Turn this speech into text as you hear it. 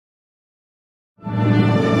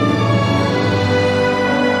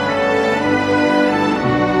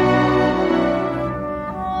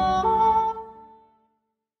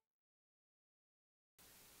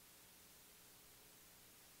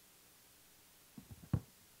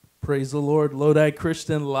Praise the Lord, Lodi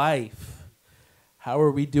Christian Life. How are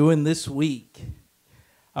we doing this week?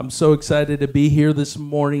 I'm so excited to be here this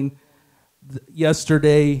morning.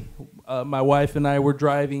 Yesterday, my wife and I were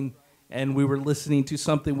driving, and we were listening to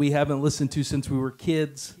something we haven't listened to since we were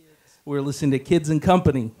kids. We were listening to Kids and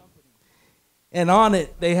Company. And on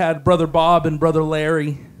it, they had Brother Bob and Brother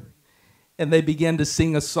Larry, and they began to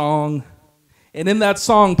sing a song. And in that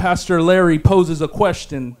song, Pastor Larry poses a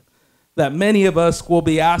question that many of us will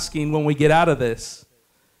be asking when we get out of this.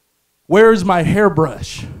 Where's my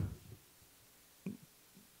hairbrush?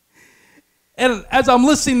 And as I'm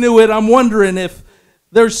listening to it, I'm wondering if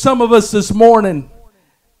there's some of us this morning,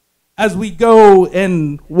 as we go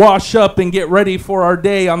and wash up and get ready for our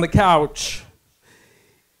day on the couch,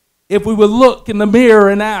 if we would look in the mirror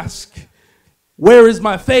and ask, where is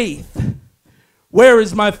my faith? Where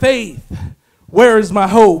is my faith? Where is my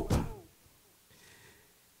hope?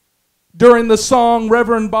 During the song,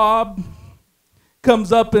 Reverend Bob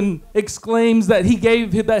comes up and exclaims that he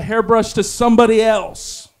gave that hairbrush to somebody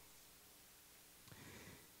else.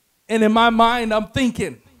 And in my mind, I'm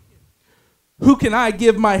thinking, who can I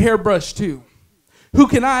give my hairbrush to? Who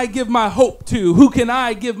can I give my hope to? Who can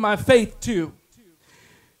I give my faith to?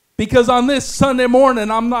 Because on this Sunday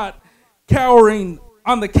morning, I'm not cowering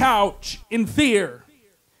on the couch in fear,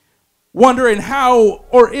 wondering how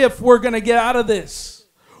or if we're going to get out of this,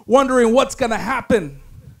 wondering what's going to happen.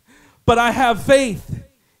 But I have faith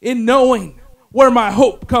in knowing where my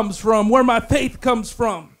hope comes from, where my faith comes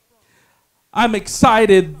from. I'm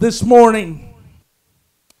excited this morning.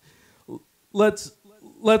 Let's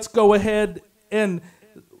go ahead and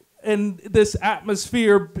this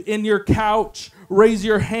atmosphere in your couch, raise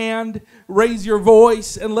your hand, raise your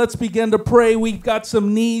voice, and let's begin to pray. We've got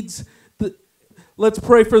some needs. Let's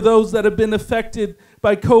pray for those that have been affected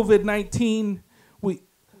by COVID-19.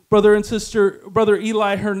 Brother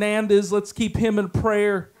Eli Hernandez, let's keep him in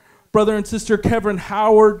prayer. Brother and Sister Kevin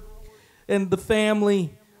Howard and the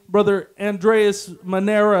family. Brother Andreas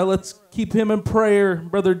Manera, let's keep him in prayer.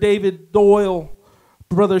 Brother David Doyle,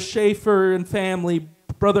 Brother Schaefer and family.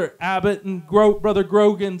 Brother Abbott and Brother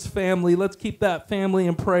Grogan's family, let's keep that family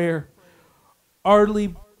in prayer.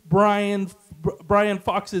 Arlie, Brian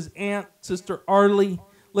Fox's aunt, Sister Arlie,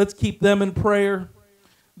 let's keep them in prayer.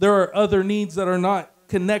 There are other needs that are not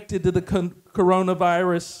connected to the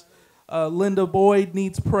coronavirus. Linda Boyd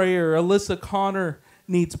needs prayer. Alyssa Connor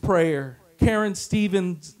needs prayer. Karen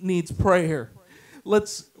Stevens needs prayer.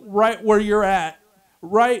 Let's, right where you're at,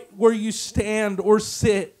 right where you stand or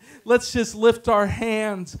sit, let's just lift our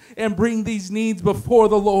hands and bring these needs before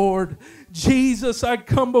the Lord. Jesus, I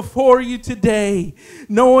come before you today,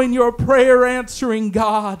 knowing your prayer answering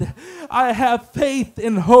God. I have faith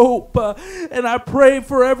and hope, and I pray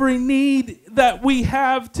for every need that we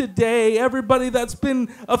have today, everybody that's been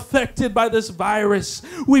affected by this virus.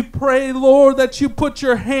 We pray, Lord, that you put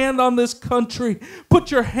your hand on this country,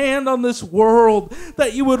 put your hand on this world,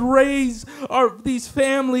 that you would raise these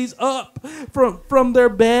families up from their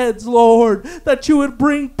beds, Lord, that you would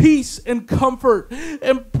bring peace and comfort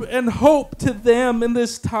and hope to them in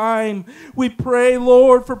this time. We pray,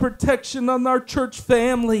 Lord, for protection on our church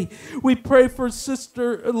family. We pray for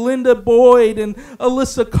Sister Linda Boyd and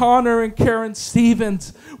Alyssa Connor and Karen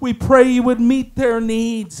Stevens. We pray you would meet their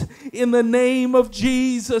needs in the name of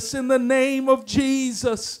Jesus, in the name of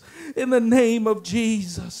Jesus, in the name of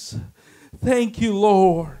Jesus. Thank you,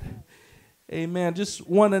 Lord. Amen. Just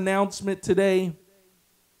one announcement today.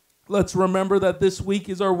 Let's remember that this week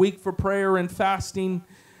is our week for prayer and fasting.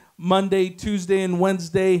 Monday, Tuesday, and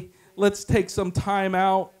Wednesday. Let's take some time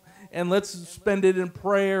out and let's spend it in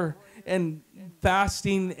prayer and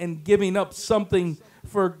fasting and giving up something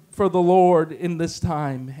for the Lord in this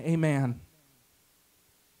time. Amen.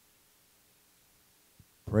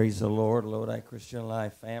 Praise the Lord, Lodi Christian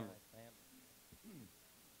Life family.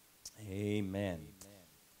 Amen.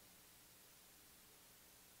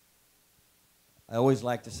 I always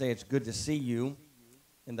like to say it's good to see you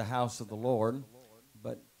in the house of the Lord,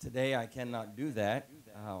 but today I cannot do that,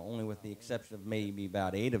 only with the exception of maybe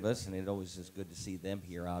about 8 of us, and it always is good to see them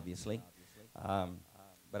here, obviously.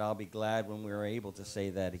 But I'll be glad when we're able to say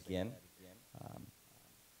that again.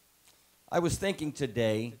 I was thinking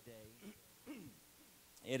today,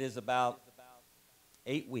 it is about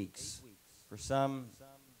 8 weeks. For some,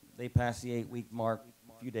 they passed the 8-week mark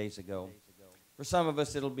a few days ago. For some of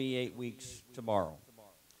us, it'll be 8 weeks tomorrow.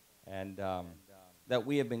 And that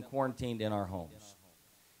we have been quarantined in our homes.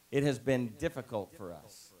 It has been difficult for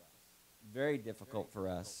us, very difficult for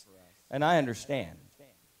us, and I understand.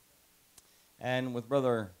 And with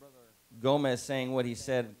Brother Gomez saying what he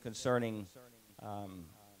said concerning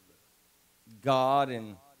God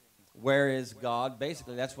and Where is God?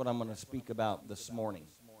 Basically, that's what I'm going to speak about this morning.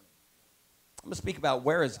 I'm going to speak about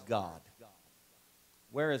where is God?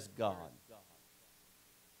 Where is God?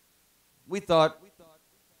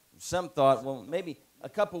 Some thought, well, maybe a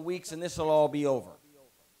couple weeks and this will all be over.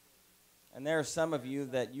 And there are some of you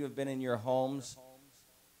that you have been in your homes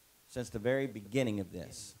since the very beginning of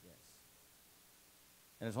this.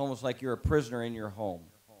 And it's almost like you're a prisoner in your home.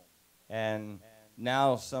 And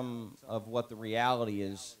now some of what the reality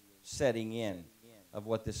is setting in of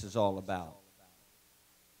what this is all about.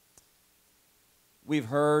 We've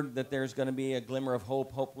heard that there's going to be a glimmer of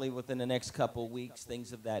hope, hopefully within the next couple of weeks,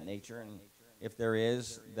 things of that nature. And if there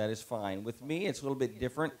is, that is fine. With me, it's a little bit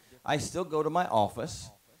different. I still go to my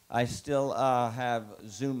office. I still have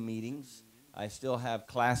Zoom meetings. I still have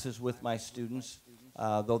classes with my students,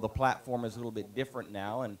 though the platform is a little bit different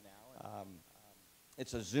now. And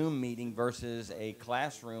it's a Zoom meeting versus a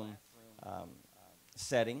classroom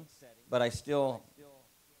setting. But I still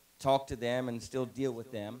talk to them and still deal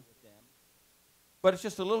with them. But it's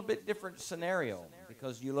just a little bit different scenario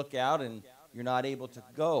because you look out and you're not able to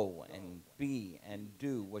go and be and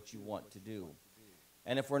do what you want to do.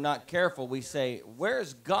 And if we're not careful, we say,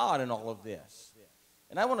 where's God in all of this?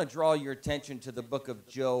 And I want to draw your attention to the book of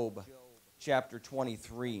Job, chapter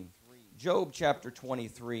 23. Job, chapter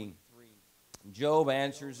 23. Job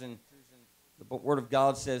answers, and the word of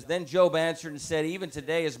God says, Then Job answered and said, Even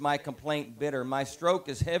today is my complaint bitter. My stroke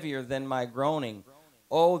is heavier than my groaning.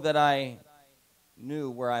 Oh, that I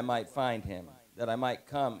knew where I might find him, that I might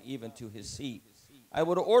come even to his seat. I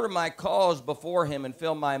would order my cause before him and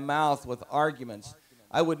fill my mouth with arguments.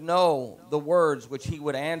 I would know the words which he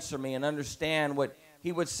would answer me and understand what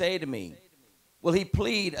he would say to me. Will he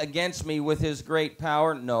plead against me with his great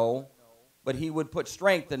power? No, but he would put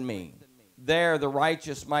strength in me. There the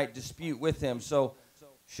righteous might dispute with him, so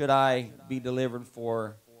should I be delivered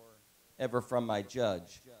forever from my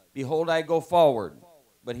judge. Behold, I go forward,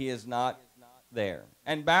 but he is not there,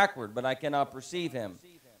 and backward, but I cannot perceive him.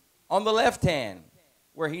 On the left hand,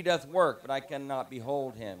 where he doth work, but I cannot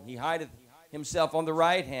behold him. He hideth himself on the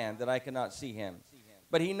right hand, that I cannot see him.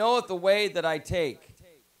 But he knoweth the way that I take.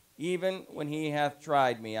 Even when he hath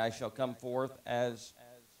tried me, I shall come forth as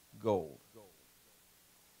gold.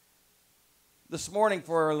 This morning,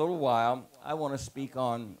 for a little while, I want to speak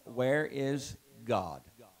on where is God?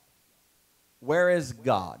 Where is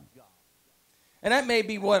God? And that may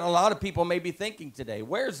be what a lot of people may be thinking today.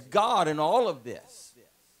 Where's God in all of this?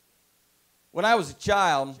 When I was a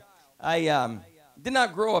child, I did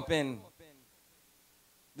not grow up in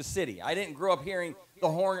the city. I didn't grow up hearing the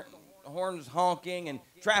horns honking and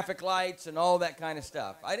traffic lights and all that kind of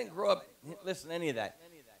stuff. I didn't grow up listening to any of that.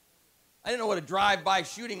 I didn't know what a drive-by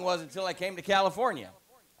shooting was until I came to California.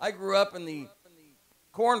 I grew up in the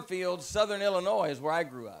cornfields, southern Illinois is where I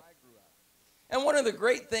grew up. And one of the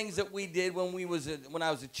great things that we did when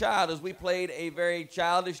I was a child is we played a very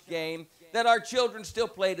childish game that our children still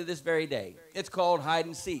play to this very day. It's called hide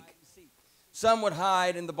and seek. Some would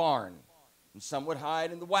hide in the barn, and some would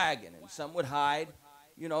hide in the wagon, and some would hide,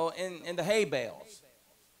 in the hay bales.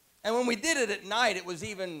 And when we did it at night, it was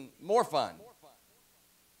even more fun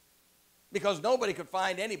because nobody could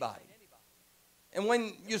find anybody. And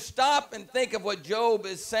when you stop and think of what Job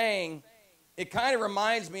is saying, it kind of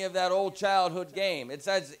reminds me of that old childhood game. It's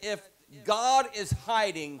as if God is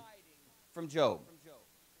hiding from Job.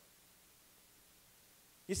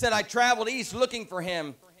 He said, I traveled east looking for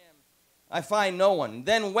him. I find no one.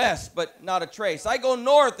 Then west, but not a trace. I go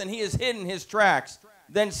north, and he has hidden his tracks.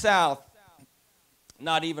 Then south,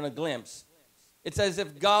 not even a glimpse. It's as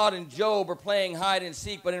if God and Job are playing hide and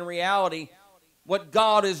seek, but in reality, what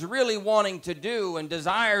God is really wanting to do and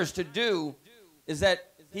desires to do is that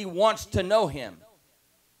he wants to know him.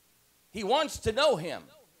 He wants to know him.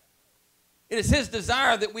 It is his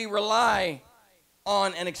desire that we rely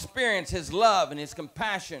on and experience his love and his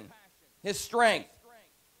compassion, his strength.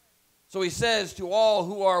 So he says to all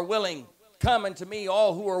who are willing, come unto me,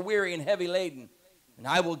 all who are weary and heavy laden, and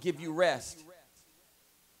I will give you rest.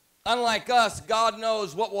 Unlike us, God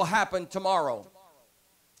knows what will happen tomorrow,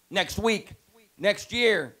 next week, next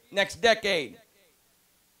year, next decade.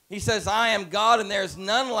 He says, I am God, and there is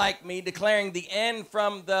none like me, declaring the end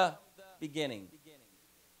from the beginning.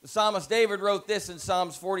 The psalmist David wrote this in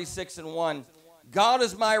Psalms 46:1. God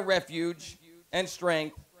is my refuge and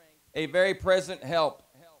strength, a very present help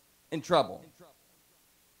in trouble.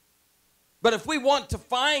 But if we want to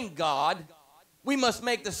find God, we must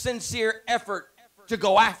make the sincere effort to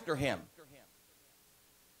go after him.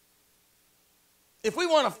 If we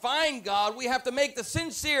want to find God, we have to make the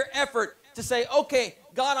sincere effort to say, okay,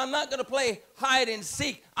 God, I'm not going to play hide and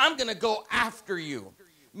seek. I'm going to go after you.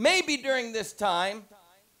 Maybe during this time,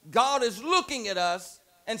 God is looking at us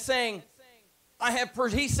and saying,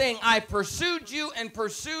 He's saying, I pursued you and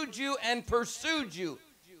pursued you and pursued you.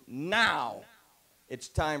 Now it's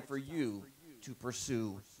time for you to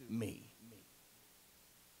pursue me.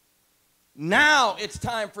 Now it's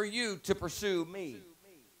time for you to pursue me.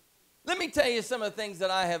 Let me tell you some of the things that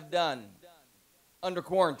I have done under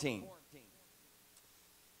quarantine.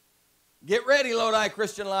 Get ready, Lodi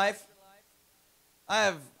Christian Life. I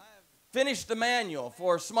have finished the manual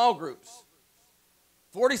for small groups,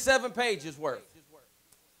 47 pages worth.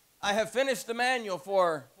 I have finished the manual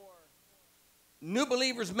for New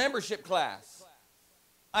Believers membership class.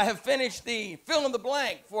 I have finished the fill in the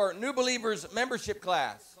blank for New Believers membership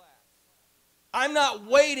class. I'm not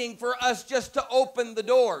waiting for us just to open the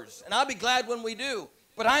doors, and I'll be glad when we do.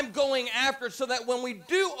 But I'm going after it so that when we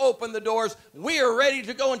do open the doors, we are ready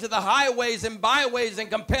to go into the highways and byways and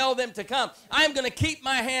compel them to come. I'm going to keep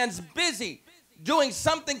my hands busy doing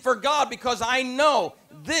something for God because I know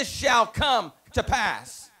this shall come to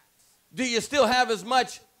pass. Do you still have as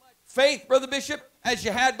much faith, Brother Bishop, as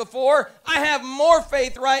you had before? I have more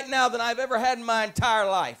faith right now than I've ever had in my entire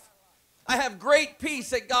life. I have great peace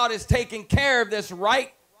that God is taking care of this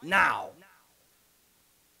right now.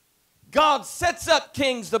 God sets up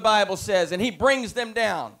kings, the Bible says, and he brings them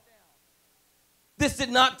down. This did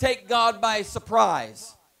not take God by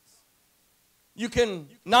surprise. You can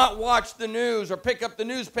not watch the news or pick up the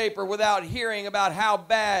newspaper without hearing about how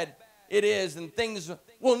bad it is, and things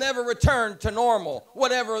will never return to normal,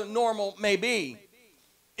 whatever normal may be.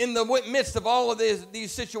 In the midst of all of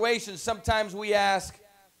these situations, sometimes we ask,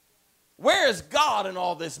 where is God in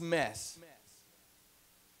all this mess?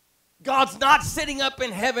 God's not sitting up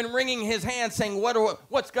in heaven wringing his hands saying,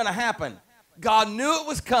 what's going to happen? God knew it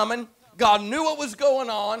was coming. God knew what was going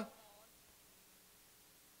on.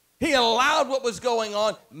 He allowed what was going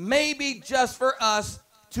on, maybe just for us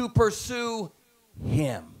to pursue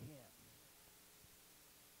him.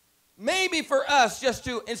 Maybe for us just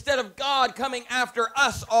to, instead of God coming after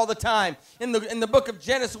us all the time. In the book of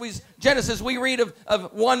Genesis, we read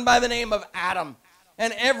of one by the name of Adam.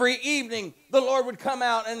 And every evening, the Lord would come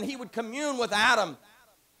out and he would commune with Adam.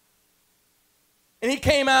 And he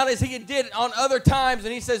came out as he did on other times,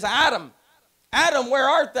 and he says, Adam, Adam, where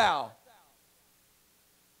art thou?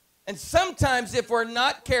 And sometimes if we're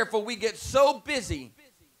not careful, we get so busy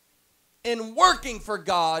in working for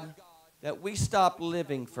God that we stop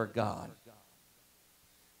living for God.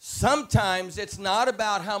 Sometimes it's not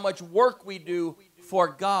about how much work we do for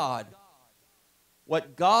God.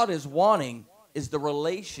 What God is wanting is the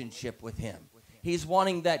relationship with him. He's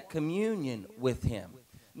wanting that communion with him.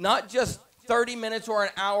 Not just 30 minutes or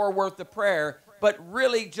an hour worth of prayer, but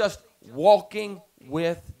really just walking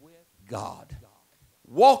with God.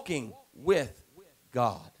 Walking with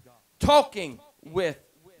God. Talking with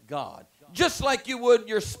God. Just like you would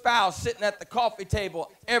your spouse sitting at the coffee table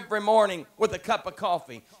every morning with a cup of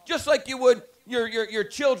coffee. Just like you would your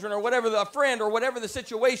children or whatever, a friend or whatever the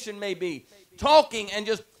situation may be. Talking and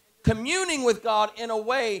just communing with God in a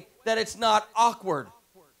way that it's not awkward.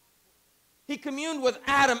 He communed with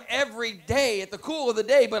Adam every day at the cool of the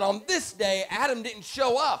day, but on this day, Adam didn't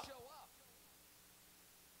show up.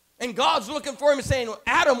 And God's looking for him and saying,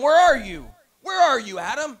 Adam, where are you? Where are you,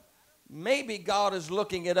 Adam? Maybe God is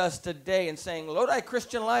looking at us today and saying, Lodi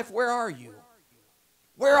Christian Life, where are you?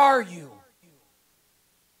 Where are you?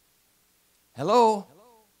 Hello?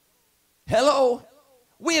 Hello?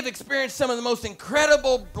 We have experienced some of the most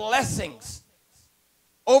incredible blessings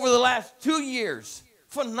over the last 2 years.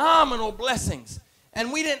 Phenomenal blessings.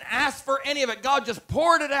 And we didn't ask for any of it. God just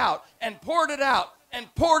poured it out and poured it out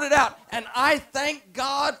and poured it out. And I thank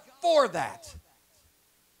God for that.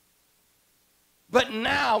 But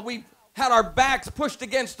now we've had our backs pushed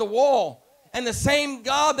against the wall. And the same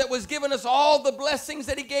God that was giving us all the blessings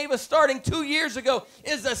that he gave us starting 2 years ago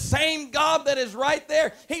is the same God that is right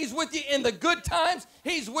there. He's with you in the good times.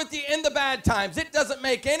 He's with you in the bad times. It doesn't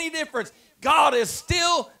make any difference. God is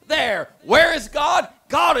still there. Where is God?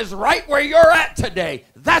 God is right where you're at today.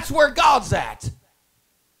 That's where God's at.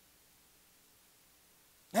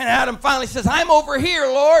 And Adam finally says, I'm over here,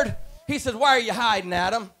 Lord. He says, why are you hiding,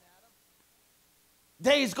 Adam?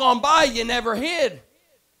 Days gone by, you never hid.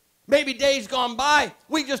 Maybe days gone by,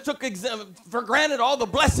 we just took for granted all the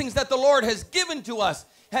blessings that the Lord has given to us.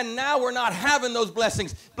 And now we're not having those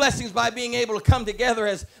blessings. Blessings by being able to come together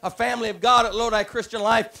as a family of God at Lodi Christian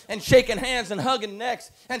Life and shaking hands and hugging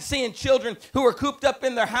necks and seeing children who are cooped up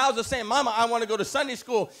in their houses saying, Mama, I want to go to Sunday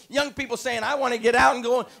school. Young people saying, I want to get out and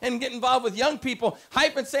go and get involved with young people.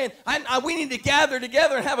 Hyping saying, we need to gather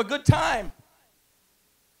together and have a good time.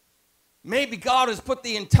 Maybe God has put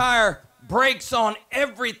the entire brakes on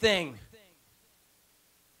everything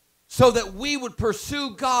so that we would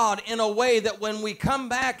pursue God in a way that when we come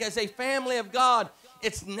back as a family of God,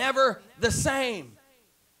 it's never the same.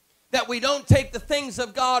 That we don't take the things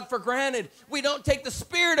of God for granted. We don't take the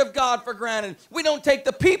Spirit of God for granted. We don't take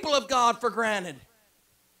the people of God for granted.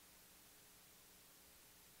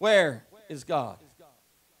 Where is God?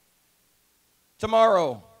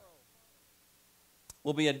 Tomorrow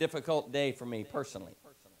will be a difficult day for me personally.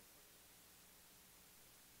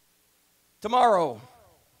 Tomorrow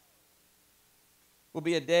will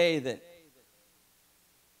be a day that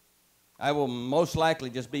I will most likely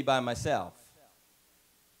just be by myself.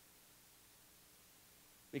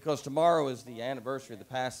 Because tomorrow is the anniversary of the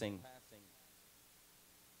passing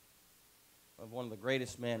of one of the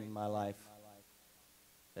greatest men in my life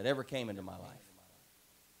that ever came into my life.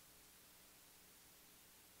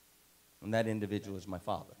 And that individual is my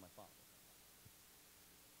father.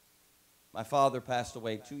 My father passed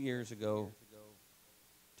away 2 years ago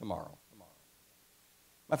tomorrow.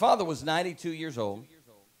 My father was 92 years old.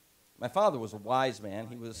 My father was a wise man.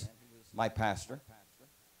 He was my pastor.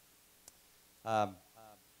 But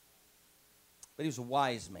he was a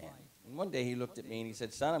wise man. And one day he looked at me and he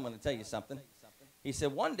said, "Son, I'm going to tell you something." He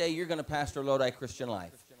said, "One day you're going to pastor Lodi Christian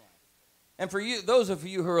Life." And for you, those of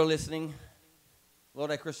you who are listening,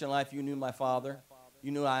 Lodi Christian Life, you knew my father.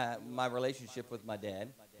 You knew my relationship with my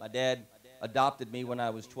dad. My dad adopted me when I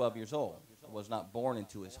was 12 years old. I was not born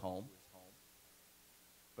into his home.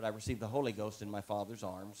 But I received the Holy Ghost in my father's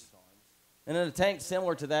arms. And in a tank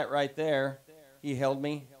similar to that right there, he held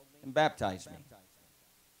me and baptized me.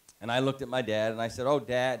 And I looked at my dad and I said, "Oh,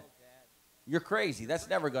 Dad, you're crazy. That's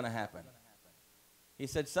never going to happen." He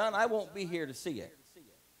said, "Son, I won't be here to see it,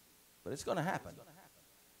 but it's going to happen."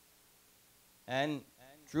 And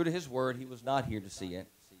true to his word, he was not here to see it,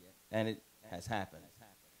 and it has happened.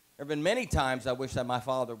 There have been many times I wish that my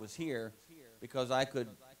father was here because I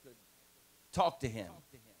could talk to him,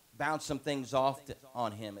 bounce some things off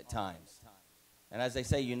on him at times. And as they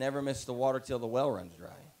say, you never miss the water till the well runs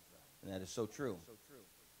dry. And that is so true.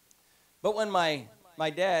 But when my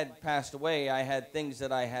dad passed away, I had things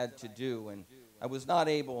that I had to do, and I was not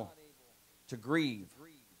able to grieve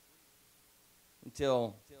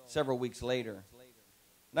until several weeks later.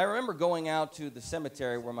 And I remember going out to the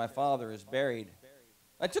cemetery where my father is buried.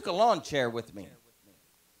 I took a lawn chair with me,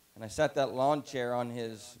 and I sat that lawn chair on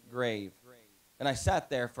his grave, and I sat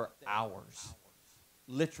there for hours,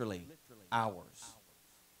 literally hours.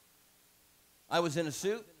 I was in a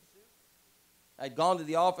suit. I'd gone to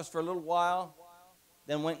the office for a little while,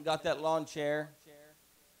 then went and got that lawn chair.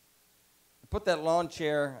 I put that lawn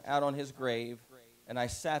chair out on his grave, and I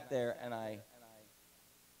sat there, and I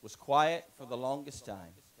was quiet for the longest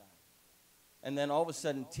time. And then all of a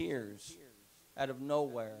sudden, tears out of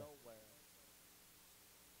nowhere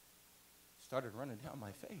started running down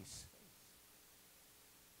my face.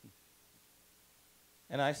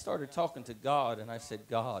 And I started talking to God, and I said,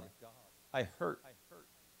 "God, I hurt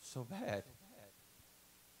so bad."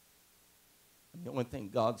 And the only thing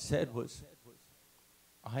God said was,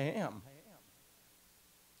 "I am."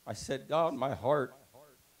 I said, "God, my heart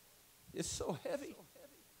is so heavy."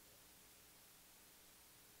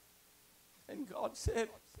 And God said,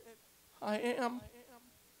 "I am."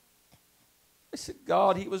 I said,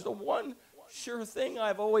 "God, he was the one sure thing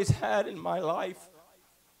I've always had in my life."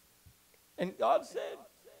 And God said,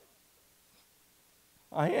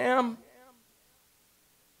 "I am."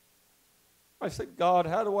 I said, "God,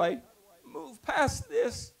 how do I move past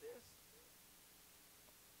this?"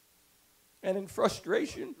 And in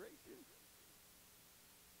frustration,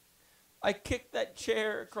 I kicked that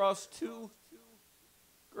chair across 2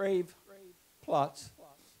 grave plots.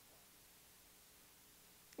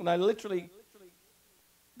 And I literally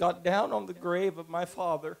got down on the grave of my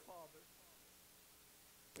father.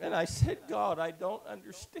 And I said, "God, I don't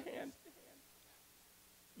understand.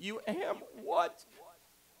 You am what?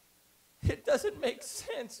 It doesn't make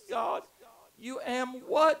sense, God. You am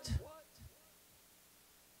what?"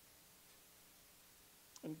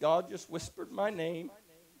 And God just whispered my name.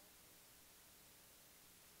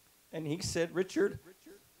 And he said, "Richard,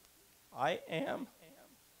 I am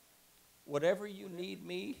whatever you need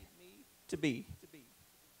me to be."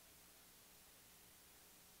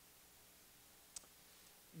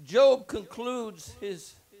 Job concludes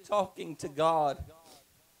his talking to God.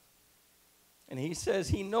 And he says,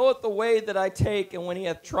 "He knoweth the way that I take, and when he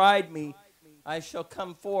hath tried me, I shall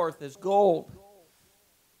come forth as gold."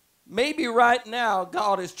 Maybe right now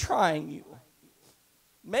God is trying you.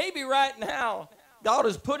 Maybe right now God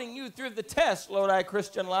is putting you through the test, Lodi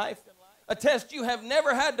Christian Life. a test you have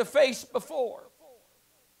never had to face before.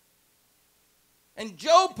 And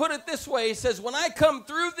Job put it this way. He says, when I come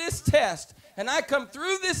through this test and I come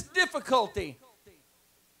through this difficulty,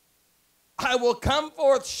 I will come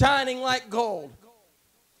forth shining like gold.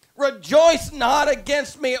 Rejoice not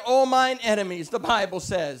against me, O mine enemies, the Bible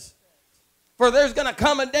says. For there's going to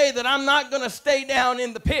come a day that I'm not going to stay down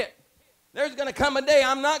in the pit. There's going to come a day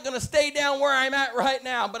I'm not going to stay down where I'm at right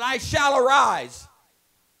now, but I shall arise.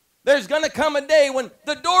 There's going to come a day when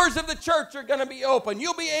the doors of the church are going to be open.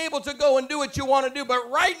 You'll be able to go and do what you want to do.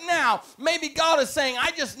 But right now, maybe God is saying,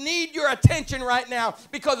 I just need your attention right now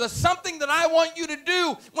because of something that I want you to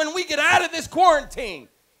do when we get out of this quarantine.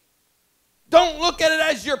 Don't look at it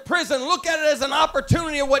as your prison. Look at it as an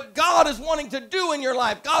opportunity of what God is wanting to do in your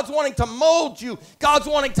life. God's wanting to mold you. God's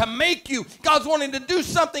wanting to make you. God's wanting to do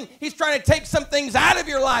something. He's trying to take some things out of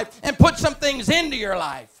your life and put some things into your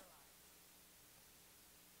life.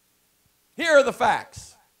 Here are the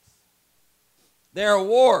facts. There are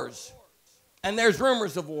wars, and there's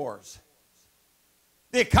rumors of wars.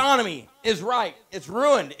 The economy is right. It's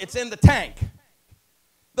ruined. It's in the tank.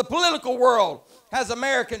 The political world has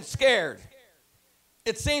Americans scared.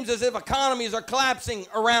 It seems as if economies are collapsing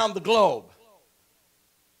around the globe.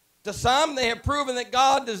 To some, they have proven that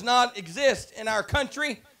God does not exist in our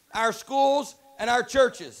country, our schools, and our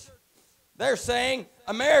churches. They're saying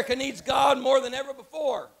America needs God more than ever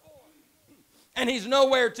before. And he's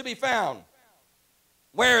nowhere to be found.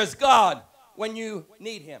 Where is God when you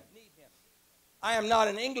need him? I am not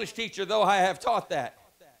an English teacher, though I have taught that.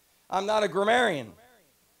 I'm not a grammarian.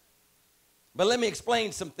 But let me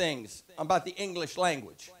explain some things about the English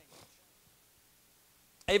language.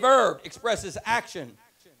 A verb expresses action,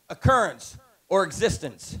 occurrence, or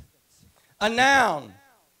existence. A noun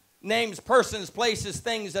names persons, places,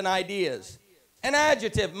 things, and ideas. An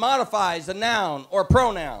adjective modifies a noun or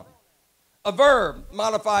pronoun. A verb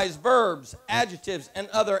modifies verbs, adjectives, and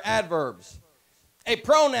other adverbs. A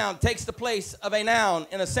pronoun takes the place of a noun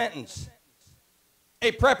in a sentence.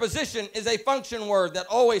 A preposition is a function word that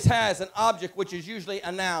always has an object, which is usually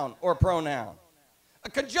a noun or a pronoun. A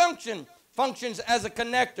conjunction functions as a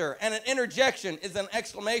connector, and an interjection is an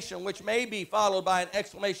exclamation, which may be followed by an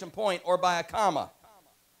exclamation point or by a comma.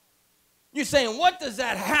 You're saying, what does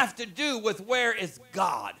that have to do with where is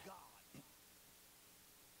God?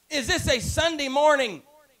 Is this a Sunday morning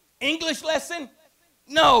English lesson?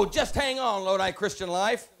 No, just hang on, Lodi Christian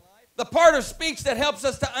Life. The part of speech that helps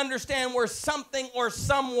us to understand where something or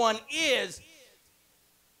someone is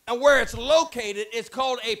and where it's located is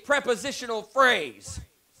called a prepositional phrase.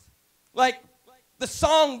 Like the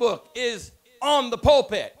songbook is on the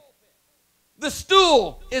pulpit. The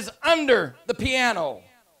stool is under the piano.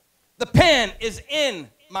 The pen is in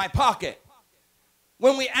my pocket.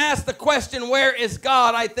 When we ask the question, where is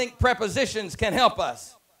God, I think prepositions can help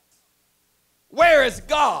us. Where is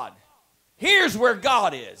God? Here's where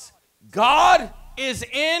God is. God is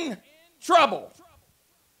in trouble.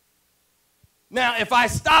 Now, if I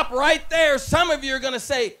stop right there, some of you are going to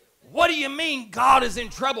say, what do you mean God is in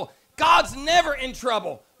trouble? God's never in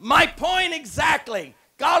trouble. My point exactly.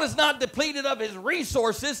 God is not depleted of his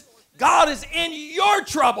resources. God is in your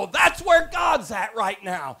trouble. That's where God's at right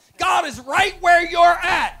now. God is right where you're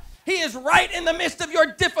at. He is right in the midst of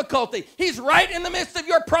your difficulty. He's right in the midst of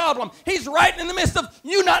your problem. He's right in the midst of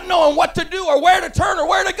you not knowing what to do or where to turn or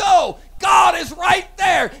where to go. God is right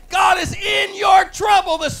there. God is in your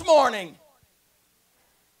trouble this morning.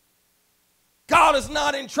 God is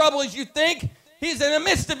not in trouble as you think. He's in the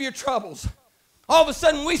midst of your troubles. All of a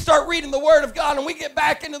sudden, we start reading the Word of God, and we get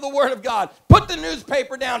back into the Word of God. Put the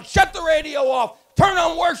newspaper down. Shut the radio off. Turn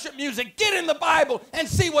on worship music. Get in the Bible and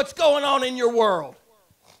see what's going on in your world.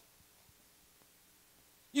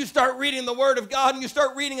 You start reading the Word of God, and you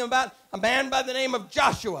start reading about a man by the name of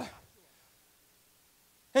Joshua.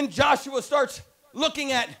 And Joshua starts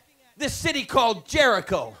looking at this city called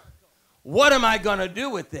Jericho. What am I going to do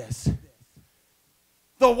with this?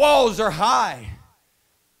 The walls are high.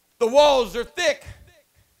 The walls are thick.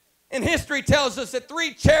 And history tells us that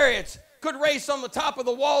 3 chariots could race on the top of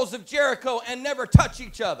the walls of Jericho and never touch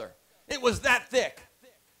each other. It was that thick.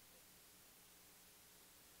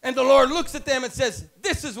 And the Lord looks at them and says,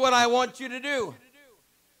 this is what I want you to do.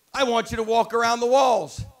 I want you to walk around the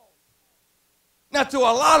walls. Now, to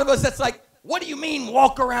a lot of us, that's like, what do you mean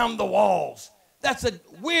walk around the walls? That's a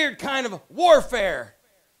weird kind of warfare.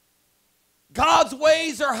 God's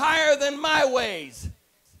ways are higher than my ways.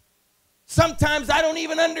 Sometimes I don't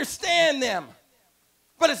even understand them.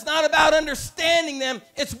 But it's not about understanding them.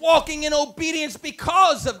 It's walking in obedience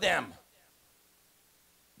because of them.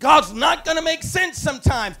 God's not going to make sense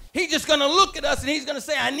sometimes. He's just going to look at us and he's going to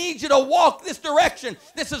say, I need you to walk this direction.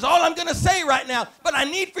 This is all I'm going to say right now, but I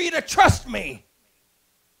need for you to trust me.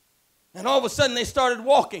 And all of a sudden they started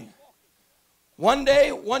walking. One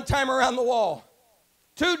day, one time around the wall.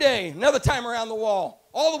 2 days, another time around the wall.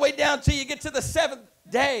 All the way down till you get to the 7th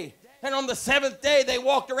day. And on the 7th day, they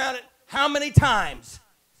walked around it how many times?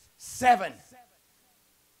 7.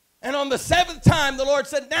 And on the 7th time, the Lord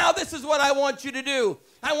said, now this is what I want you to do.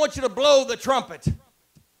 I want you to blow the trumpet.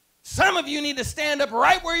 Some of you need to stand up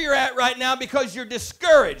right where you're at right now because you're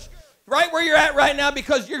discouraged. Right where you're at right now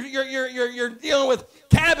because you're dealing with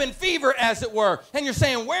cabin fever, as it were. And you're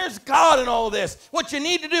saying, where's God in all this? What you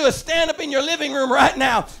need to do is stand up in your living room right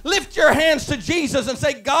now. Lift your hands to Jesus and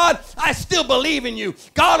say, God, I still believe in you.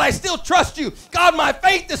 God, I still trust you. God, my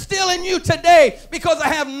faith is still in you today because I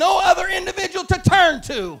have no other individual to turn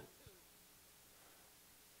to.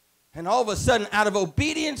 And all of a sudden, out of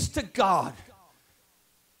obedience to God,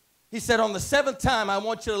 he said, on the 7th time, I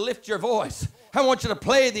want you to lift your voice. I want you to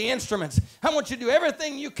play the instruments. I want you to do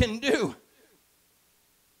everything you can do.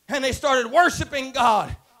 And they started worshiping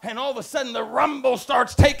God. And all of a sudden, the rumble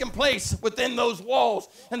starts taking place within those walls.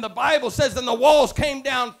 And the Bible says, then the walls came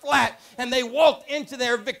down flat, and they walked into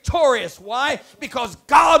there victorious. Why? Because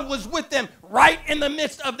God was with them right in the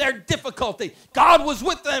midst of their difficulty. God was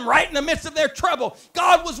with them right in the midst of their trouble.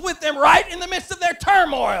 God was with them right in the midst of their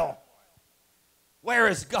turmoil. Where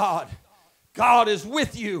is God? God is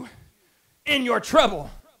with you in your trouble.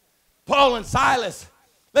 Paul and Silas,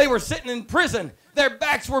 they were sitting in prison. Their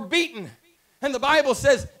backs were beaten. And the Bible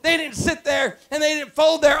says they didn't sit there and they didn't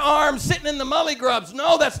fold their arms sitting in the mully grubs.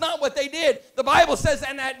 No, that's not what they did. The Bible says,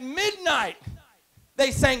 and at midnight,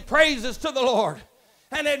 they sang praises to the Lord.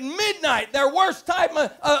 And at midnight, their worst time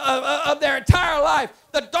of their entire life,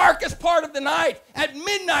 the darkest part of the night, at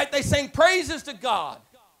midnight, they sang praises to God.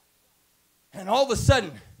 And all of a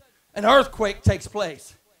sudden, an earthquake takes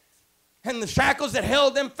place. And the shackles that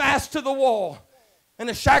held them fast to the wall and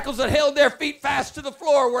the shackles that held their feet fast to the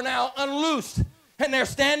floor were now unloosed. And they're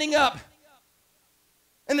standing up.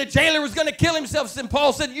 And the jailer was going to kill himself. And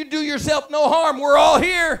Paul said, you do yourself no harm. We're all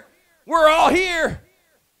here. We're all here.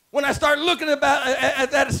 When I start looking at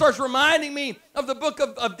that, it starts reminding me of the book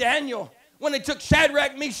of Daniel. When they took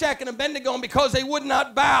Shadrach, Meshach, and Abednego, and because they would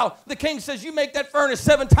not bow, the king says, you make that furnace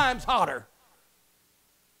 7 times hotter.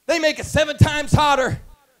 They make it 7 times hotter.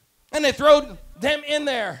 And they throw them in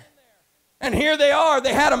there. And here they are.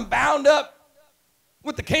 They had them bound up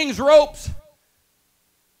with the king's ropes.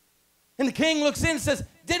 And the king looks in and says,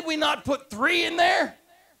 did we not put 3 in there?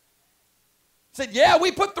 He said, yeah,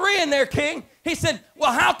 we put 3 in there, king. He said,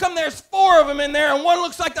 well, how come there's 4 of them in there and one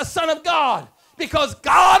looks like the Son of God? Because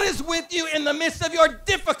God is with you in the midst of your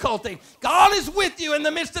difficulty. God is with you in the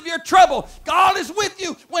midst of your trouble. God is with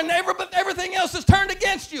you when everything else is turned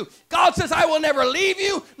against you. God says, I will never leave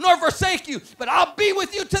you nor forsake you, but I'll be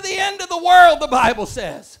with you to the end of the world, the Bible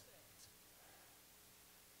says.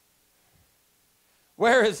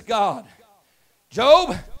 Where is God?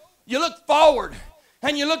 Job, you looked forward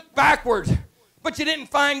and you looked backwards, but you didn't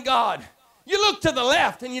find God. You looked to the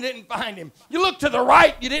left and you didn't find him. You looked to the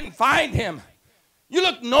right, you didn't find him. You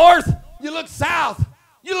looked north, you looked south,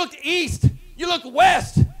 you looked east, you looked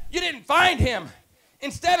west, you didn't find him.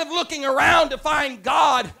 Instead of looking around to find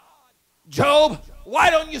God, Job, why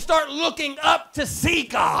don't you start looking up to see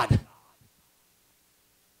God?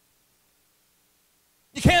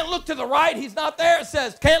 You can't look to the right, he's not there, it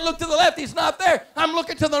says. Can't look to the left, he's not there. I'm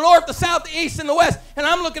looking to the north, the south, the east, and the west. And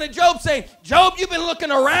I'm looking at Job saying, Job, you've been looking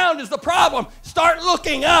around is the problem. Start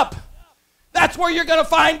looking up. That's where you're going to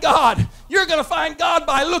find God. You're going to find God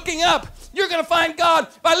by looking up. You're going to find God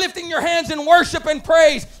by lifting your hands in worship and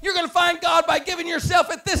praise. You're going to find God by giving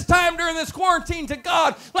yourself at this time during this quarantine to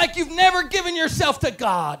God like you've never given yourself to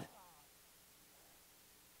God.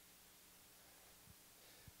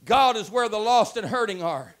 God is where the lost and hurting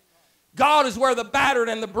are. God is where the battered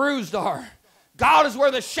and the bruised are. God is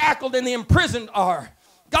where the shackled and the imprisoned are.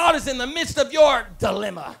 God is in the midst of your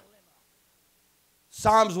dilemma.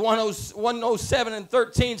 Psalms 107 and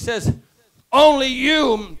 13 says, only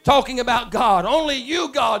you, talking about God, only you,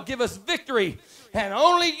 God, give us victory, and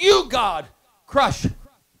only you, God, crush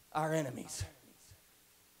our enemies.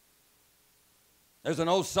 There's an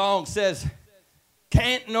old song that says,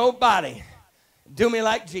 can't nobody do me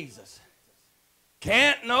like Jesus.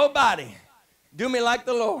 Can't nobody do me like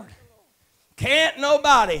the Lord. Can't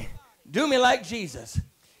nobody do me like Jesus.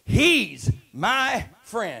 He's my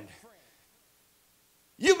friend.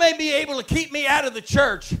 You may be able to keep me out of the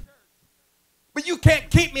church, but you can't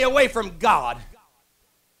keep me away from God.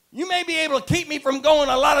 You may be able to keep me from going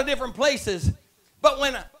a lot of different places, But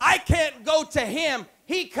when I can't go to him,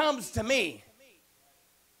 he comes to me.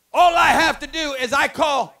 All I have to do is I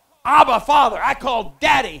call Abba Father. I call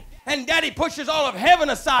Daddy. And Daddy pushes all of heaven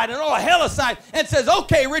aside and all of hell aside and says,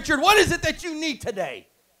 okay, Richard, what is it that you need today?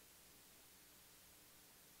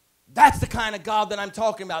 That's the kind of God that I'm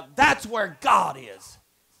talking about. That's where God is.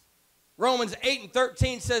 Romans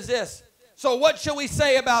 8:13 says this. So what shall we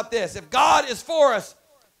say about this? If God is for us,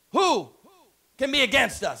 who can be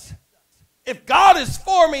against us? If God is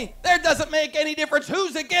for me, there doesn't make any difference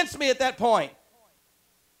who's against me at that point.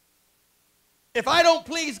 If I don't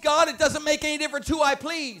please God, it doesn't make any difference who I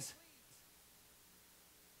please.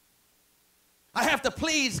 I have to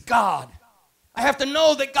please God. I have to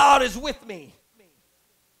know that God is with me.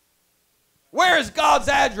 Where is God's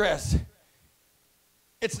address?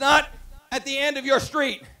 It's not at the end of your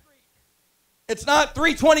street. It's not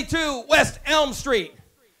 322 West Elm Street.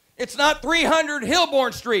 It's not 300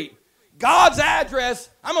 Hilborn Street. God's address,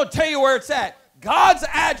 I'm going to tell you where it's at. God's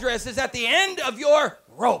address is at the end of your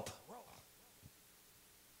rope.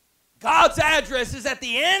 God's address is at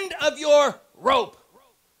the end of your rope.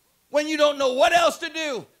 When you don't know what else to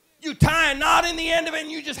do, you tie a knot in the end of it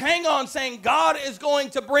and you just hang on saying, God is going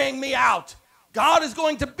to bring me out. God is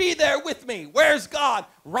going to be there with me. Where's God?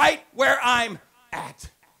 Right where I'm at.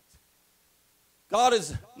 God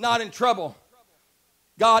is not in trouble.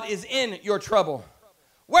 God is in your trouble.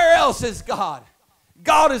 Where else is God?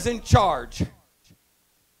 God is in charge.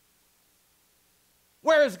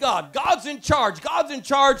 Where is God? God's in charge. God's in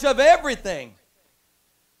charge of everything.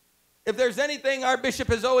 If there's anything our bishop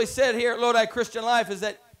has always said here at Lodi Christian Life is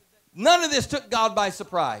that none of this took God by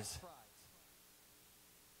surprise.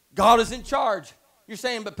 God is in charge. You're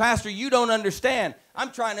saying, but Pastor, you don't understand.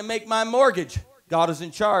 I'm trying to make my mortgage. God is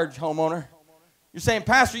in charge, homeowner. You're saying,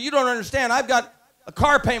 Pastor, you don't understand. I've got a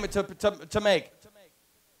car payment to make.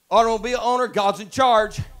 Automobile owner, God's in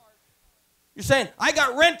charge. You're saying, I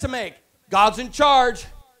got rent to make. God's in charge.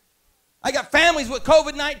 I got families with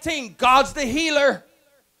COVID-19. God's the healer.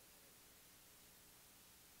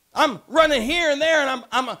 I'm running here and there and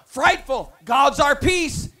I'm frightful. God's our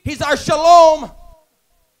peace. He's our shalom.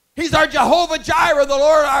 He's our Jehovah Jireh, the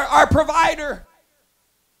Lord, our provider.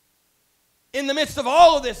 In the midst of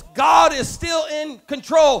all of this, God is still in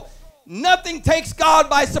control. Nothing takes God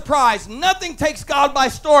by surprise. Nothing takes God by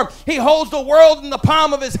storm. He holds the world in the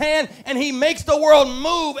palm of his hand, and he makes the world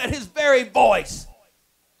move at his very voice.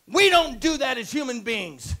 We don't do that as human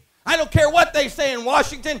beings. I don't care what they say in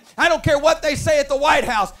Washington. I don't care what they say at the White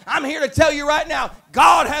House. I'm here to tell you right now,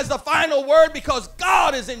 God has the final word because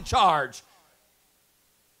God is in charge.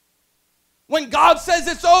 When God says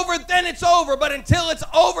it's over, then it's over. But until it's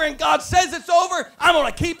over and God says it's over, I'm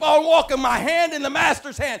going to keep on walking my hand in the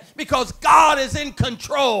Master's hand because God is in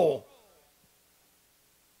control.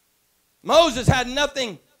 Moses had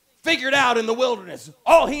nothing figured out in the wilderness.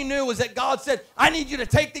 All he knew was that God said, I need you to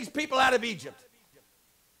take these people out of Egypt.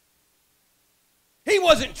 He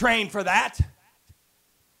wasn't trained for that.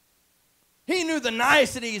 He knew the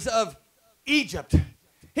niceties of Egypt.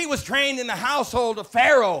 He was trained in the household of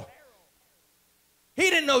Pharaoh. He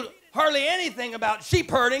didn't know hardly anything about sheep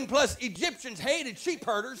herding, plus Egyptians hated sheep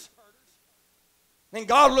herders. And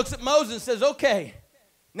God looks at Moses and says, okay,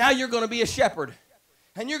 now you're going to be a shepherd.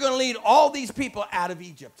 And you're going to lead all these people out of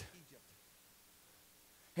Egypt.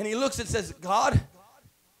 And he looks and says, God,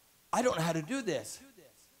 I don't know how to do this.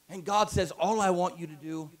 And God says, all I want you to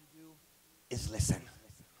do is listen.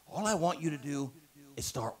 All I want you to do is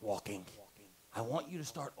start walking. I want you to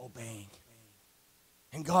start obeying.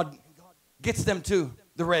 And God gets them to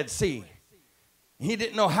the Red Sea. He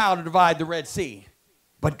didn't know how to divide the Red Sea,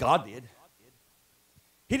 but God did.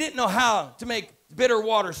 He didn't know how to make bitter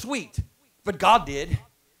water sweet, but God did.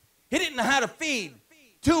 He didn't know how to feed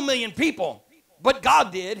 2 million people, but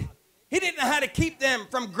God did. He didn't know how to keep them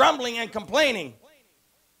from grumbling and complaining,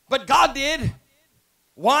 but God did.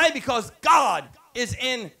 Why? Because God is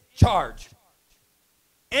in charge.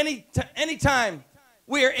 Anytime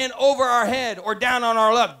we are in over our head or down on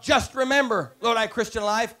our luck, just remember, Lodi Christian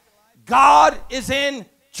Life, God is in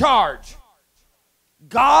charge.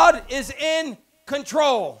 God is in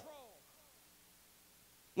control.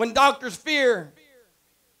 When doctors fear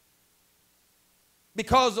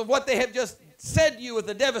because of what they have just said to you with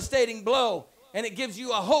a devastating blow, and it gives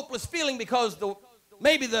you a hopeless feeling because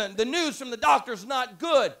maybe the news from the doctor is not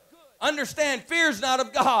good, understand, fear is not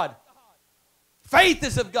of God. Faith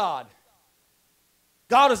is of God.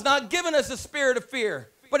 God has not given us a spirit of fear,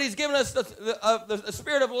 but he's given us the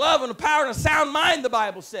spirit of love and a power and a sound mind, the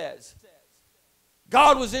Bible says.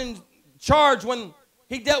 God was in charge when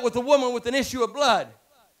he dealt with the woman with an issue of blood.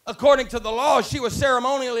 According to the law, she was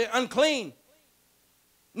ceremonially unclean.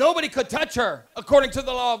 Nobody could touch her according to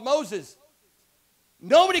the law of Moses.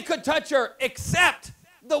 Nobody could touch her except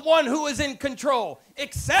the one who is in control,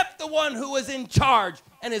 except the one who is in charge,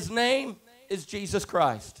 and his name is Jesus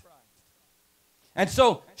Christ. And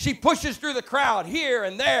so she pushes through the crowd here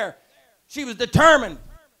and there. She was determined,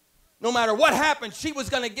 no matter what happened, she was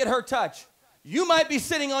going to get her touch. You might be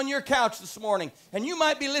sitting on your couch this morning, and you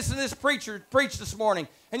might be listening to this preacher preach this morning,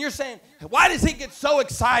 and you're saying, why does he get so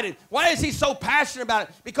excited? Why is he so passionate about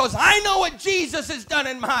it? Because I know what Jesus has done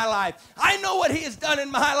in my life. I know what he has done in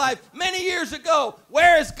my life many years ago.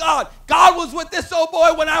 Where is God? God was with this old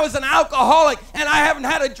boy when I was an alcoholic, and I haven't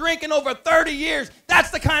had a drink in over 30 years.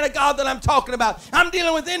 That's the kind of God that I'm talking about. I'm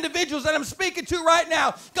dealing with individuals that I'm speaking to right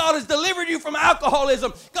now. God has delivered you from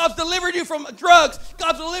alcoholism. God's delivered you from drugs.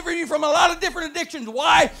 God's delivered you from a lot of different addictions.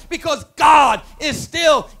 Why? Because God is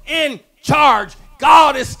still in charge.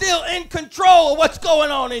 God is still in control of what's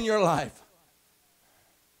going on in your life.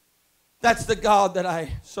 That's the God that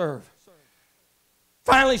I serve.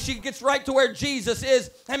 Finally, she gets right to where Jesus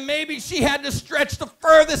is, and maybe she had to stretch the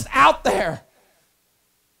furthest out there.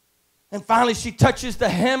 And finally, she touches the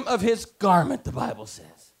hem of his garment, the Bible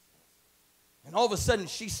says. And all of a sudden,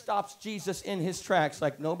 she stops Jesus in his tracks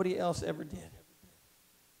like nobody else ever did.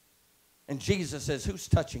 And Jesus says, who's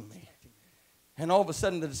touching me? And all of a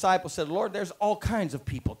sudden, the disciples said, Lord, there's all kinds of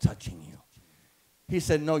people touching you. He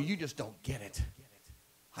said, no, you just don't get it.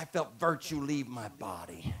 I felt virtue leave my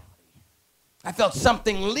body. I felt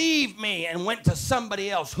something leave me and went to somebody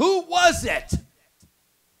else. Who was it?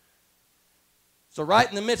 So right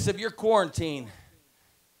in the midst of your quarantine,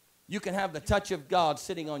 you can have the touch of God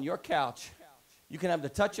sitting on your couch. You can have the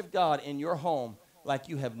touch of God in your home like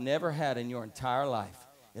you have never had in your entire life.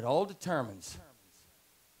 It all determines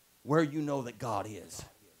where you know that God is.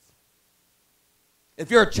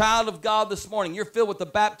 If you're a child of God this morning, you're filled with the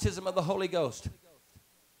baptism of the Holy Ghost.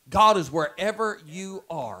 God is wherever you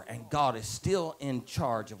are, and God is still in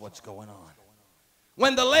charge of what's going on.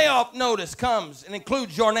 When the layoff notice comes and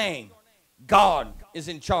includes your name, God is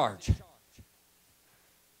in charge.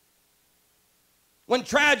 When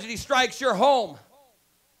tragedy strikes your home,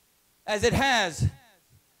 as it has,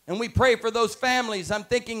 and we pray for those families, I'm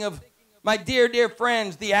thinking of my dear, dear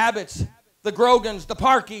friends, the Abbotts, the Grogans, the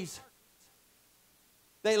Parkeys.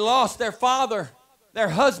 They lost their father, their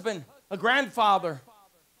husband, a grandfather.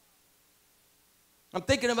 I'm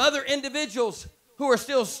thinking of other individuals who are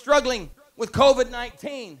still struggling with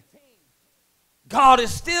COVID-19. God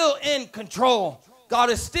is still in control.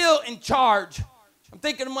 God is still in charge. I'm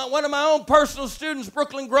thinking of one of my own personal students,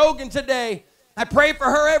 Brooklyn Grogan, today. I pray for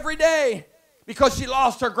her every day because she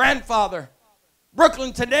lost her grandfather.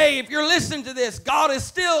 Brooklyn, today, if you're listening to this, God is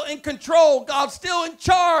still in control. God's still in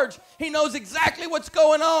charge. He knows exactly what's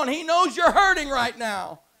going on. He knows you're hurting right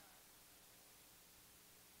now.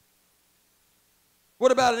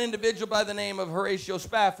 What about an individual by the name of Horatio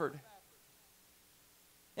Spafford?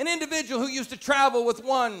 An individual who used to travel with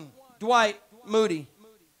one Dwight Moody.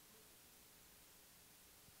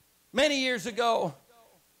 Many years ago,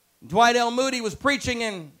 Dwight L. Moody was preaching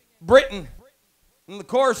in Britain. In the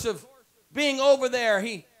course of being over there,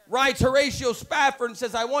 he writes Horatio Spafford and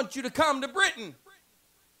says, I want you to come to Britain.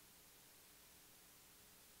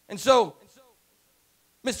 And so,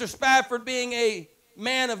 Mr. Spafford, being a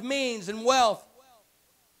man of means and wealth,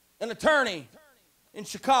 an attorney in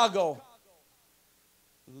Chicago,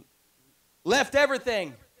 left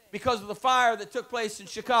everything because of the fire that took place in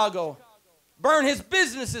Chicago, burned his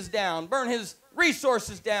businesses down, burned his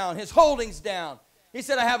resources down, his holdings down. He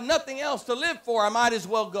said, I have nothing else to live for. I might as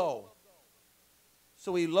well go.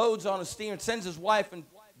 So he loads on a steamer, sends his wife and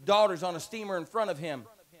daughters on a steamer in front of him.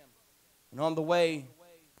 And on the way,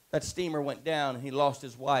 that steamer went down, and he lost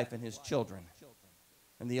his wife and his children.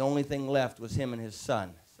 And the only thing left was him and his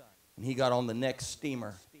son. And he got on the next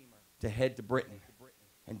steamer to head to Britain.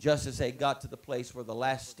 And just as they got to the place where the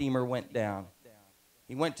last steamer went down,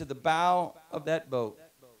 he went to the bow of that boat,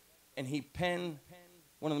 and he penned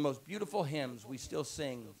one of the most beautiful hymns we still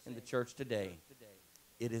sing in the church today.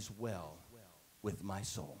 It is well with my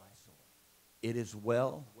soul. It is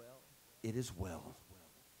well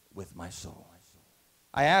with my soul.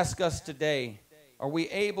 I ask us today, are we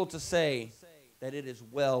able to say that it is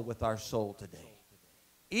well with our soul today?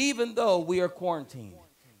 Even though we are quarantined,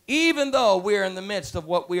 even though we are in the midst of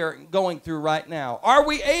what we are going through right now, are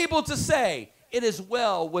we able to say, it is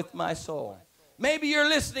well with my soul? Maybe you're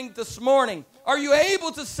listening this morning. Are you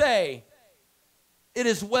able to say, it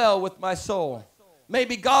is well with my soul?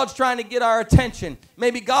 Maybe God's trying to get our attention.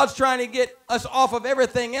 Maybe God's trying to get us off of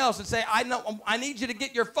everything else and say, I need you to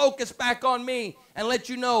get your focus back on me and let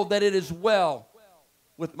you know that it is well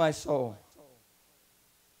with my soul.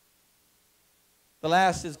 The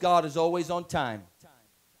last is God is always on time.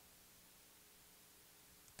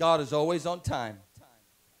 God is always on time.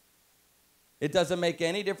 It doesn't make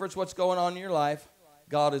any difference what's going on in your life.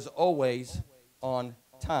 God is always on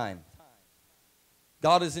time.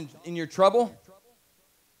 God is in your trouble.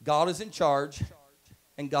 God is in charge.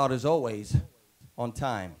 And God is always on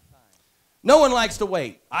time. No one likes to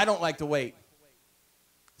wait. I don't like to wait.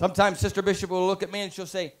 Sometimes Sister Bishop will look at me and she'll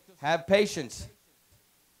say, have patience.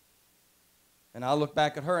 And I'll look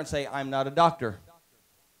back at her and say, I'm not a doctor.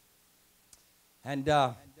 And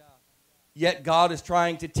yet God is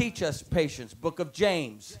trying to teach us patience. Book of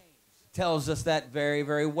James tells us that very,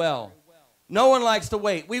 very well. No one likes to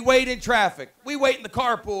wait. We wait in traffic. We wait in the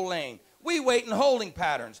carpool lane. We wait in holding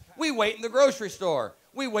patterns. We wait in the grocery store.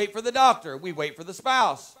 We wait for the doctor. We wait for the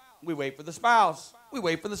spouse. We wait for the spouse. We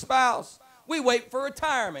wait for the spouse. We wait for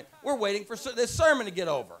retirement. We're waiting for this sermon to get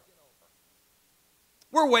over.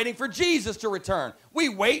 We're waiting for Jesus to return. We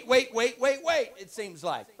wait, it seems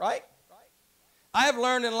like, right? I have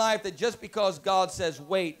learned in life that just because God says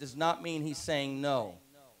wait does not mean he's saying no.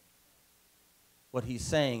 What he's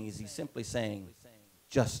saying is he's simply saying,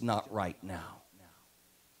 just not right now.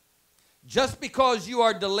 Just because you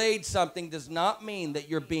are delayed something does not mean that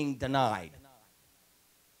you're being denied.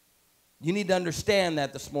 You need to understand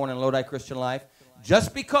that this morning, Lodi Christian Life.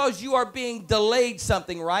 Just because you are being delayed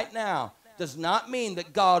something right now does not mean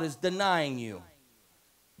that God is denying you.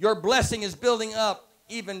 Your blessing is building up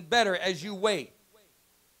even better as you wait.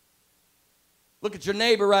 Look at your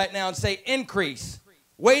neighbor right now and say, increase.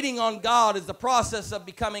 Waiting on God is the process of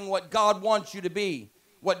becoming what God wants you to be.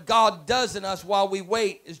 What God does in us while we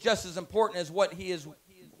wait is just as important as what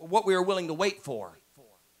we are willing to wait for.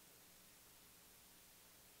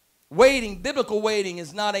 Waiting, biblical waiting,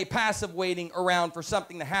 is not a passive waiting around for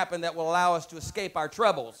something to happen that will allow us to escape our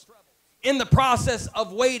troubles. In the process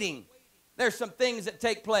of waiting, there's some things that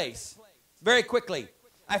take place. Very quickly,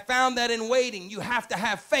 I found that in waiting, you have to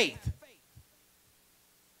have faith.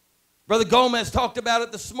 Brother Gomez talked about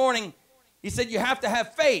it this morning. He said you have to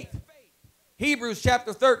have faith. Hebrews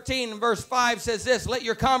chapter 13 and verse 5 says this, let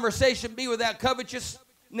your conversation be without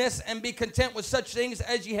covetousness and be content with such things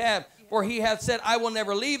as ye have. For he hath said, I will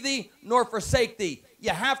never leave thee nor forsake thee. You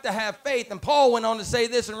have to have faith. And Paul went on to say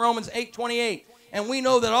this in Romans 8:28. And we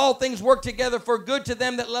know that all things work together for good to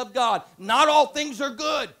them that love God. Not all things are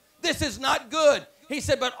good. This is not good. He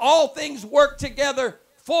said, but all things work together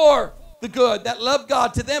for the good that love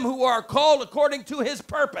God, to them who are called according to his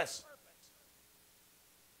purpose.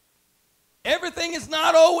 Everything is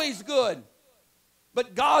not always good.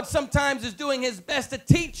 But God sometimes is doing his best to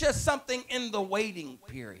teach us something in the waiting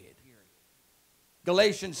period.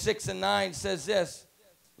 Galatians 6 and 9 says this,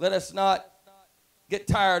 let us not get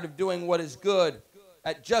tired of doing what is good.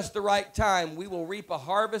 At just the right time, we will reap a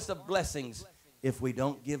harvest of blessings if we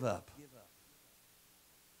don't give up.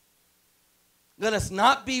 Let us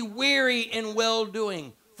not be weary in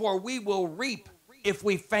well-doing, for we will reap if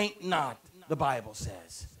we faint not, the Bible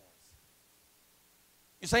says.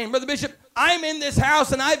 You're saying, Brother Bishop, I'm in this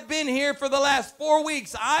house and I've been here for the last 4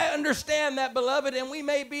 weeks. I understand that, beloved, and we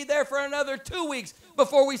may be there for another 2 weeks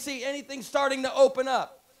before we see anything starting to open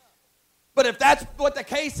up. But if that's what the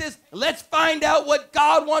case is, let's find out what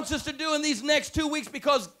God wants us to do in these next 2 weeks,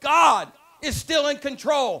 because God is still in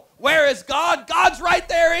control. Where is God? God's right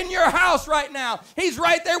there in your house right now. He's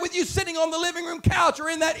right there with you sitting on the living room couch or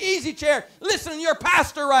in that easy chair listening to your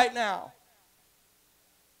pastor right now.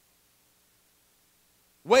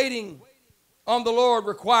 Waiting on the Lord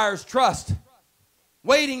requires trust.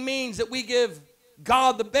 Waiting means that we give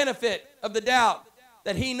God the benefit of the doubt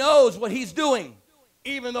that he knows what he's doing,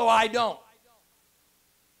 even though I don't.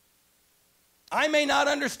 I may not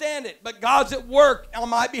understand it, but God's at work on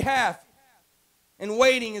my behalf. And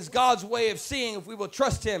waiting is God's way of seeing if we will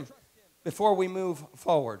trust him before we move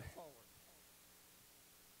forward.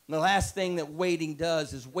 And the last thing that waiting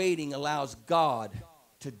does is waiting allows God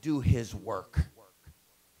to do his work.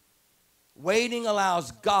 Waiting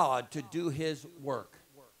allows God to do his work.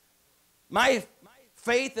 My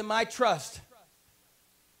faith and my trust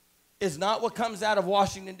is not what comes out of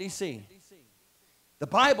Washington, D.C. The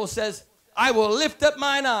Bible says, I will lift up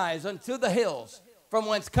mine eyes unto the hills, from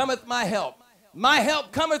whence cometh my help. My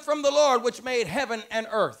help cometh from the Lord, which made heaven and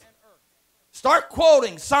earth. Start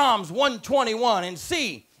quoting Psalms 121 and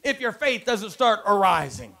see if your faith doesn't start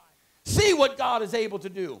arising. See what God is able to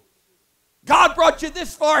do. God brought you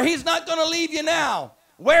this far. He's not going to leave you now.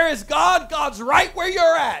 Where is God? God's right where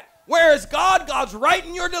you're at. Where is God? God's right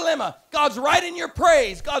in your dilemma. God's right in your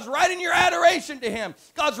praise. God's right in your adoration to him.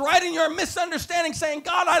 God's right in your misunderstanding, saying,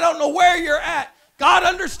 God, I don't know where you're at. God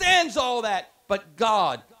understands all that, but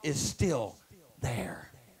God is still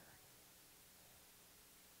there.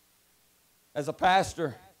 As a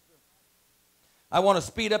pastor, I want to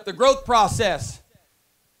speed up the growth process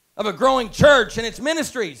of a growing church and its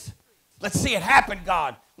ministries. Let's see it happen,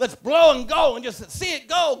 God. Let's blow and go and just see it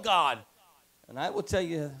go, God. And I will tell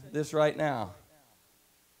you this right now.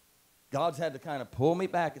 God's had to kind of pull me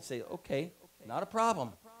back and say, okay, not a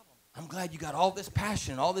problem. I'm glad you got all this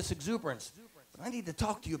passion, all this exuberance. But I need to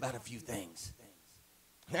talk to you about a few things.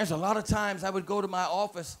 There's a lot of times I would go to my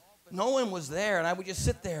office, no one was there, and I would just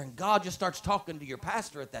sit there, and God just starts talking to your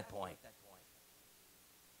pastor at that point.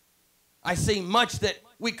 I see much that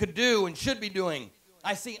we could do and should be doing.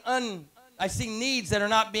 I see needs that are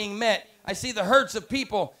not being met. I see the hurts of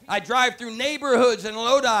people. I drive through neighborhoods in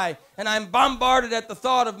Lodi, and I'm bombarded at the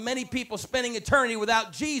thought of many people spending eternity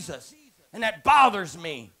without Jesus, and that bothers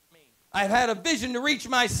me. I've had a vision to reach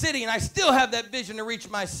my city, and I still have that vision to reach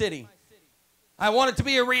my city. I want it to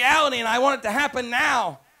be a reality, and I want it to happen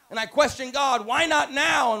now. And I question God, why not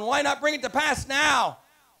now, and why not bring it to pass now?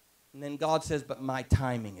 And then God says, but my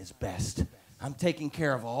timing is best. I'm taking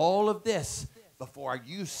care of all of this before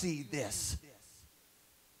you see this.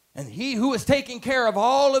 And he who is taking care of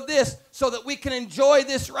all of this so that we can enjoy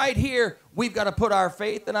this right here, we've got to put our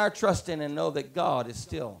faith and our trust in and know that God is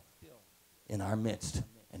still in our midst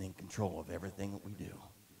and in control of everything that we do.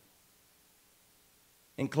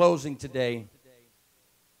 In closing today,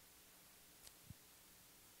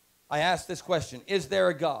 I ask this question, is there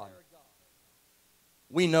a God?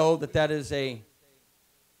 We know that that is a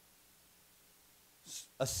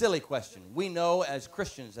silly question. We know as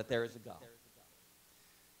Christians that there is a God.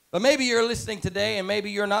 But maybe you're listening today and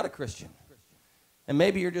maybe you're not a Christian. And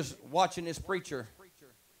maybe you're just watching this preacher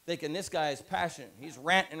thinking this guy is passionate. He's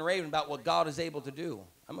ranting and raving about what God is able to do.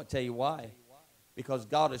 I'm going to tell you why. Because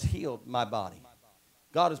God has healed my body.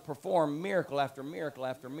 God has performed miracle after miracle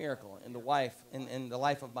after miracle in the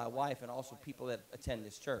life of my wife and also people that attend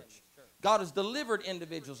this church. God has delivered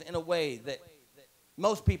individuals in a way that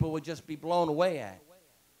most people would just be blown away at.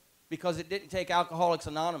 Because it didn't take Alcoholics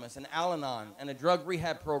Anonymous and Al-Anon and a drug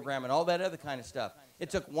rehab program and all that other kind of stuff. It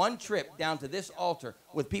took one trip down to this altar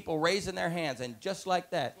with people raising their hands, and just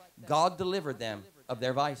like that, God delivered them of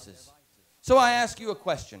their vices. So I ask you a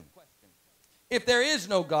question. If there is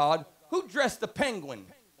no God, who dressed the penguin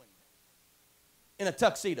in a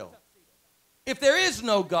tuxedo? If there is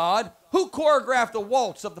no God, who choreographed the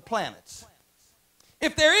waltz of the planets?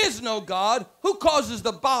 If there is no God, who causes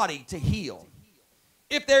the body to heal?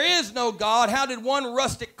 If there is no God, how did one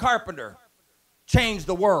rustic carpenter change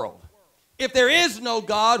the world? If there is no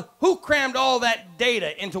God, who crammed all that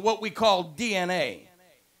data into what we call DNA?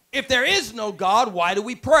 If there is no God, why do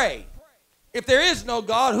we pray? If there is no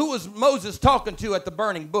God, who was Moses talking to at the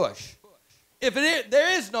burning bush? If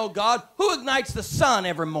there is no God, who ignites the sun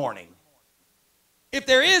every morning? If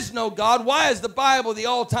there is no God, why is the Bible the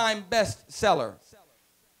all-time bestseller?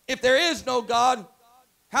 If there is no God,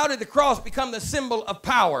 how did the cross become the symbol of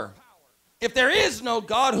power? If there is no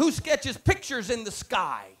God, who sketches pictures in the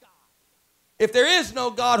sky? If there is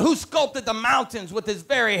no God, who sculpted the mountains with his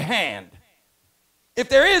very hand? If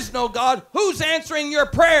there is no God, who's answering your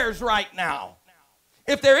prayers right now?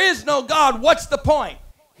 If there is no God, what's the point?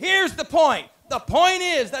 Here's the point. The point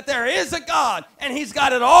is that there is a God, and he's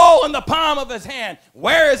got it all in the palm of his hand.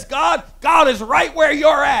 Where is God? God is right where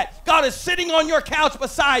you're at. God is sitting on your couch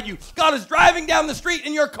beside you. God is driving down the street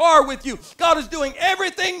in your car with you. God is doing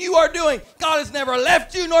everything you are doing. God has never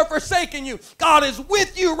left you nor forsaken you. God is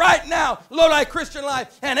with you right now, Lodi Christian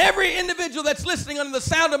Life. And every individual that's listening under the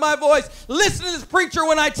sound of my voice, listen to this preacher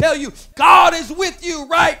when I tell you, God is with you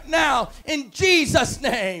right now in Jesus'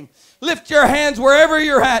 name. Lift your hands wherever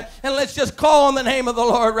you're at, and let's just call on the name of the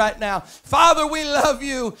Lord right now. Father, we love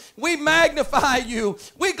you. We magnify you.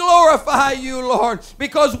 We glorify you, Lord,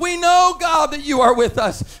 because we know, God, that you are with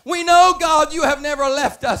us. We know, God, you have never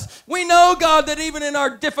left us. We know, God, that even in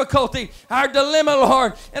our difficulty, our dilemma,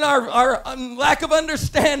 Lord, and our lack of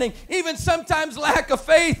understanding, even sometimes lack of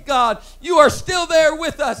faith, God, you are still there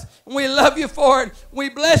with us. And we love you for it. We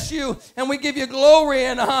bless you, and we give you glory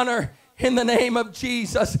and honor. In the name of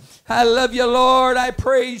Jesus, I love you, Lord. I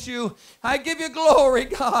praise you. I give you glory,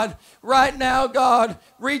 God. Right now, God,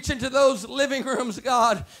 reach into those living rooms,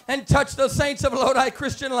 God, and touch the saints of Lodi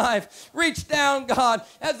Christian Life. Reach down, God,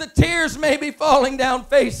 as the tears may be falling down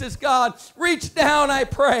faces, God. Reach down, I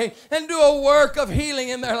pray, and do a work of healing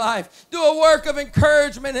in their life. Do a work of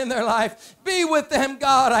encouragement in their life. Be with them,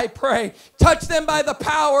 God, I pray. Touch them by the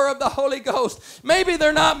power of the Holy Ghost. Maybe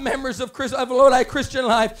they're not members of Lodi Christian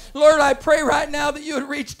Life. Lord, I I pray right now that you would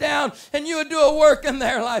reach down and you would do a work in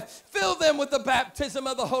their life. Fill them with the baptism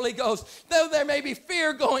of the Holy Ghost. Though there may be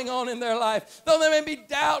fear going on in their life, though there may be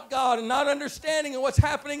doubt, God, and not understanding of what's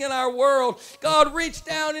happening in our world, God, reach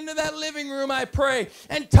down into that living room, I pray,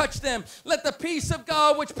 and touch them. Let the peace of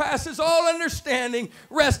God, which passes all understanding,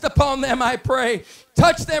 rest upon them, I pray.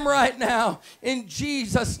 Touch them right now in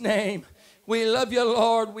Jesus' name. We love you,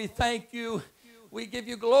 Lord. We thank you. We give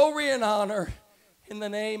you glory and honor in the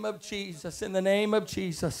name of Jesus. In the name of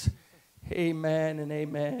Jesus. Amen and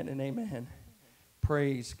amen and amen.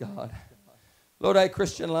 Praise God. Lodi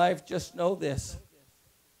Christian Life, just know this.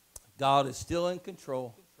 God is still in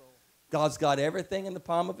control. God's got everything in the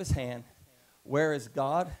palm of his hand. Where is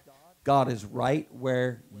God? God is right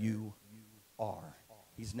where you are.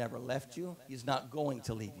 He's never left you. He's not going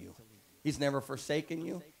to leave you. He's never forsaken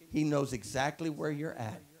you. He knows exactly where you're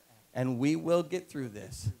at. And we will get through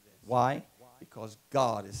this. Why? Because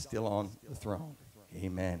God is still on the throne.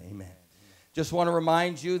 Amen. Amen. Just want to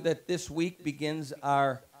remind you that this week begins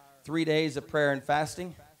our 3 days of prayer and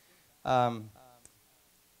fasting.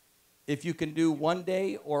 If you can do one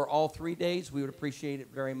day or all 3 days, we would appreciate it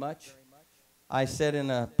very much. I said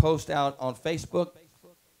in a post out on Facebook,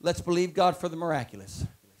 let's believe God for the miraculous.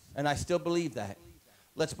 And I still believe that.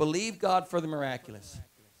 Let's believe God for the miraculous.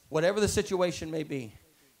 Whatever the situation may be.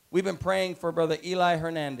 We've been praying for Brother Eli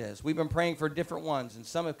Hernandez. We've been praying for different ones, and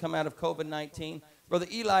some have come out of COVID-19. Brother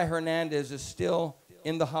Eli Hernandez is still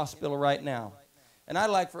in the hospital right now. And I'd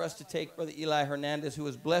like for us to take Brother Eli Hernandez, who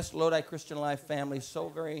has blessed Lodi Christian Life family so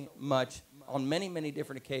very much on many, many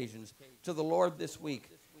different occasions, to the Lord this week.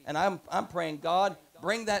 And I'm praying, God,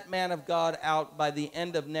 bring that man of God out by the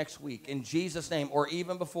end of next week, in Jesus' name, or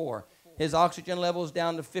even before. His oxygen level is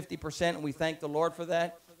down to 50%, and we thank the Lord for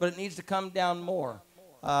that. But it needs to come down more.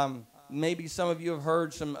 Maybe some of you have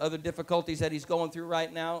heard some other difficulties that he's going through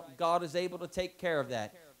right now. God is able to take care of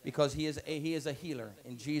that because he is a healer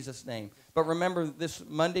in Jesus' name. But remember, this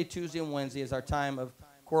Monday, Tuesday, and Wednesday is our time of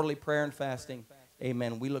quarterly prayer and fasting.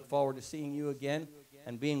 Amen. We look forward to seeing you again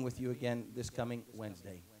and being with you again this coming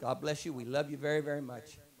Wednesday. God bless you. We love you very, very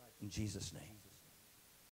much. In Jesus' name.